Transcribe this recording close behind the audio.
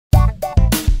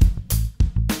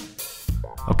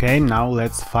Okay, now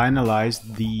let's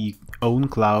finalize the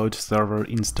ownCloud server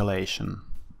installation.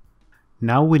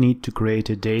 Now we need to create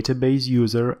a database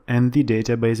user and the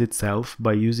database itself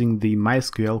by using the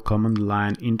MySQL command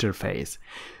line interface.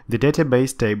 The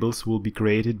database tables will be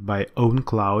created by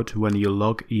ownCloud when you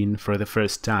log in for the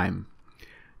first time.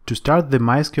 To start the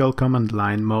MySQL command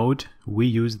line mode, we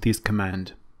use this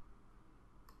command.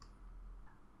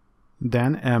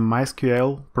 Then a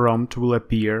MySQL prompt will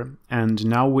appear, and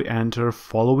now we enter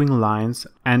following lines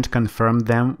and confirm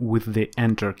them with the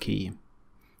Enter key.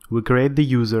 We create the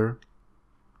user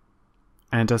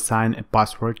and assign a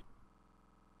password.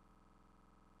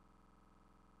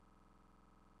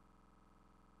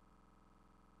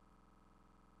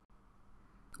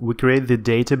 We create the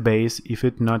database if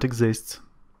it not exists.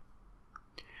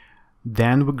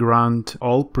 Then we grant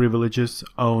all privileges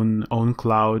on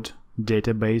ownCloud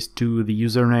database to the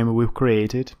username we've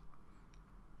created.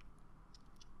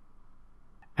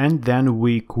 And then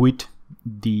we quit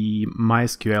the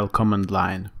MySQL command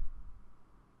line.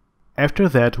 After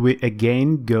that, we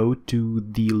again go to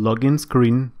the login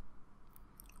screen,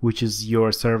 which is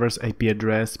your server's IP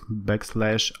address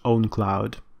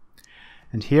 /ownCloud.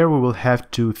 And here we will have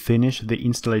to finish the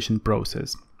installation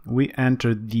process. We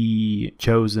enter the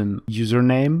chosen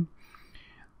username,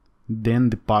 then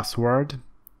the password.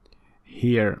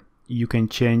 Here you can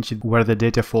change where the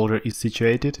data folder is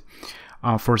situated.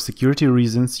 For security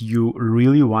reasons, you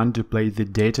really want to place the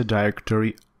data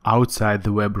directory outside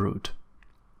the web root.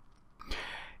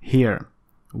 Here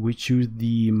we choose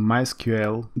the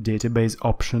MySQL database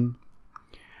option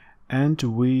and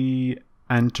we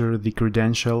enter the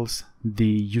credentials,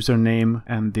 the username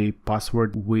and the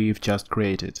password we've just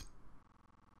created.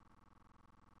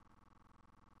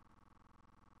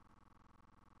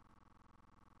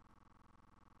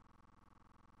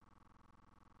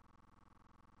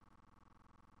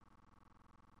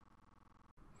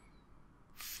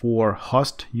 For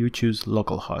host, you choose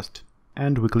localhost,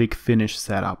 and we click Finish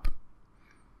Setup.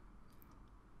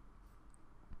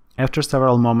 After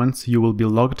several moments, you will be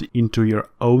logged into your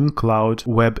ownCloud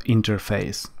web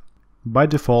interface. By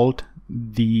default,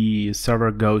 the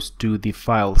server goes to the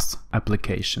Files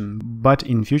application, but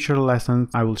in future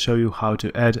lessons I will show you how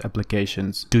to add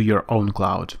applications to your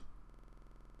ownCloud.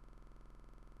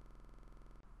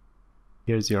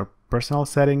 Here's your personal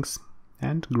settings.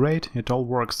 And great, it all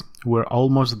works. We're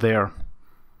almost there.